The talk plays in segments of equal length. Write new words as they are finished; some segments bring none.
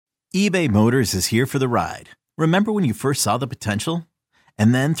eBay Motors is here for the ride. Remember when you first saw the potential?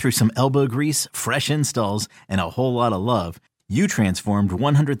 And then through some elbow grease, fresh installs, and a whole lot of love, you transformed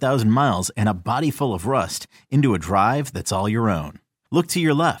 100,000 miles and a body full of rust into a drive that's all your own. Look to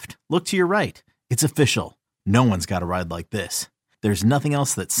your left. Look to your right. It's official. No one's got a ride like this. There's nothing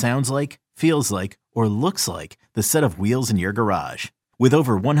else that sounds like, feels like, or looks like the set of wheels in your garage. With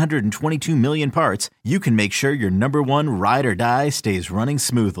over 122 million parts, you can make sure your number one ride or die stays running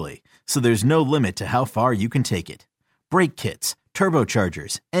smoothly. So there's no limit to how far you can take it. Brake kits,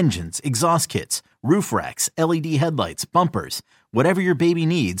 turbochargers, engines, exhaust kits, roof racks, LED headlights, bumpers, whatever your baby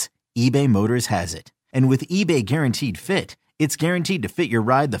needs, eBay Motors has it. And with eBay Guaranteed Fit, it's guaranteed to fit your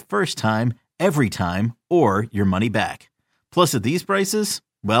ride the first time, every time, or your money back. Plus at these prices,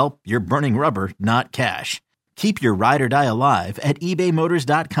 well, you're burning rubber, not cash. Keep your ride or die alive at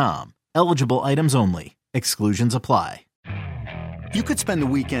ebaymotors.com. Eligible items only. Exclusions apply. You could spend the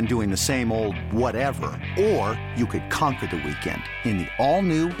weekend doing the same old whatever, or you could conquer the weekend in the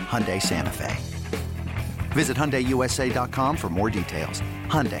all-new Hyundai Santa Fe. Visit HyundaiUSA.com for more details.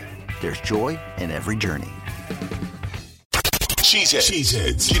 Hyundai, there's joy in every journey.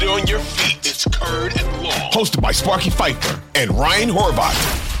 Cheeseheads. Get on your feet. It's Curd and Long. Hosted by Sparky Fifer and Ryan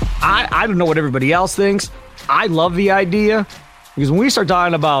Horvath. I don't know what everybody else thinks. I love the idea because when we start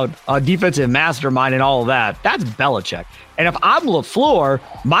talking about a defensive mastermind and all of that, that's Belichick. And if I'm LaFleur,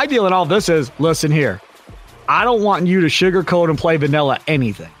 my deal in all this is, listen here, I don't want you to sugarcoat and play vanilla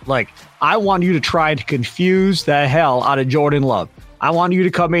anything. Like, I want you to try to confuse the hell out of Jordan Love. I want you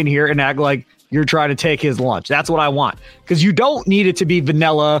to come in here and act like you're trying to take his lunch. That's what I want. Because you don't need it to be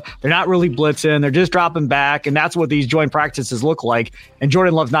vanilla. They're not really blitzing. They're just dropping back. And that's what these joint practices look like. And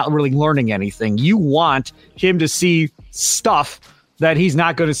Jordan Love's not really learning anything. You want him to see stuff that he's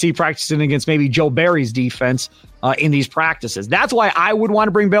not going to see practicing against maybe Joe Barry's defense in these practices. That's why I would want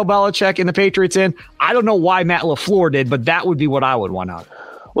to bring Bill Belichick and the Patriots in. I don't know why Matt LaFleur did, but that would be what I would want out.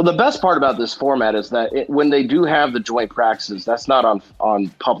 Well, the best part about this format is that when they do have the joint practices, that's not on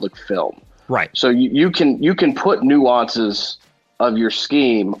public film. Right. So you can put nuances of your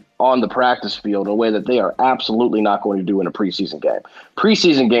scheme on the practice field in a way that they are absolutely not going to do in a preseason game.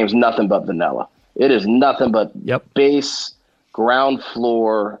 Preseason game's nothing but vanilla. It is nothing but base, ground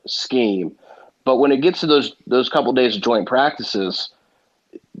floor scheme. But when it gets to those couple days of joint practices,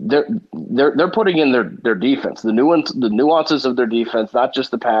 they're putting in their defense, the nuances of their defense, not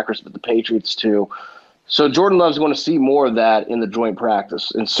just the Packers but the Patriots too. So Jordan Love's going to see more of that in the joint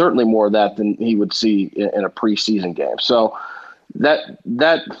practice, and certainly more of that than he would see in a preseason game. So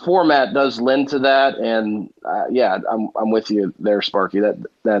that format does lend to that, and I'm with you there, Sparky.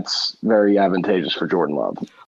 That's very advantageous for Jordan Love.